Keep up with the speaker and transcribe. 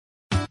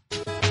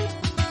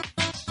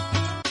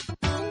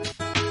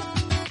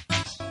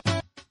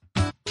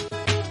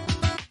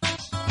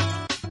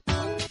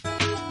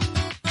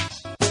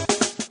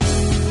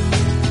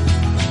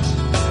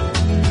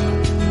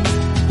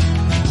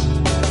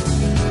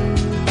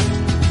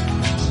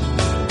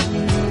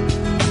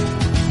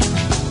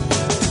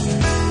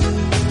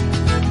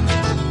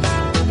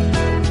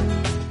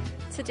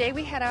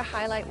had our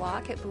highlight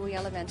walk at Bowie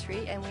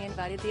Elementary, and we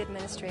invited the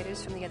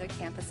administrators from the other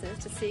campuses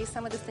to see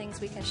some of the things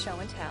we can show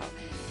and tell.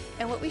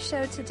 And what we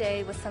showed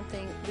today was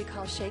something we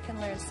call Shake and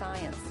Learn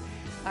Science.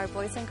 Our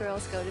boys and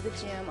girls go to the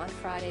gym on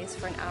Fridays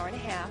for an hour and a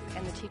half,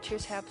 and the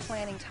teachers have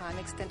planning time,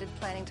 extended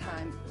planning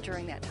time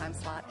during that time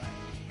slot.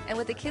 And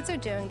what the kids are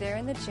doing, they're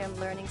in the gym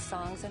learning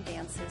songs and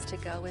dances to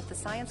go with the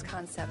science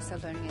concepts they're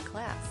learning in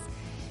class.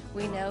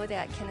 We know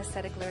that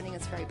kinesthetic learning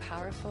is very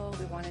powerful.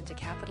 We wanted to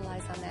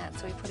capitalize on that,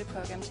 so we put a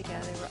program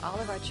together where all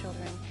of our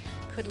children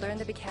could learn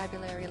the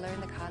vocabulary, learn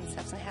the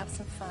concepts, and have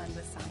some fun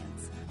with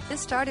science. This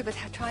started with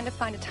trying to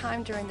find a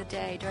time during the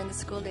day, during the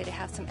school day, to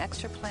have some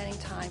extra planning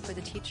time for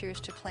the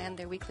teachers to plan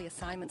their weekly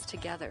assignments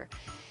together.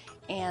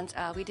 And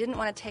we didn't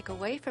want to take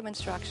away from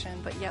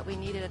instruction, but yet we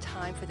needed a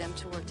time for them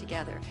to work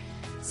together.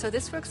 So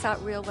this works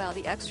out real well.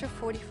 The extra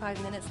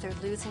 45 minutes they're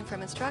losing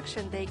from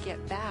instruction, they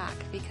get back,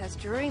 because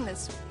during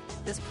this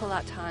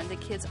pull-out time, the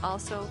kids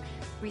also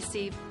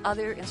receive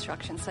other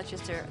instructions, such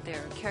as their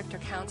character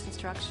counts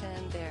instruction,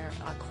 their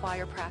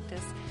choir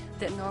practice,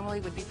 that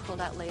normally would be pulled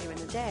out later in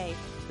the day.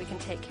 We can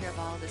take care of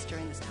all of this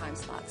during this time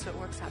slot, so it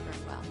works out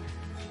very well.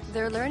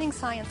 They're learning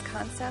science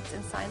concepts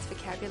and science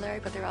vocabulary,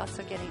 but they're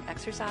also getting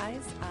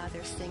exercise,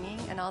 they're singing,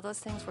 and all those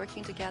things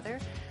working together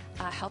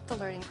help the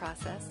learning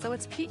process. So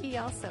it's PE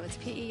also. It's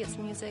PE, it's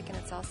music, and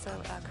it's also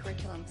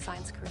curriculum,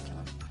 science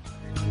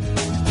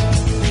curriculum.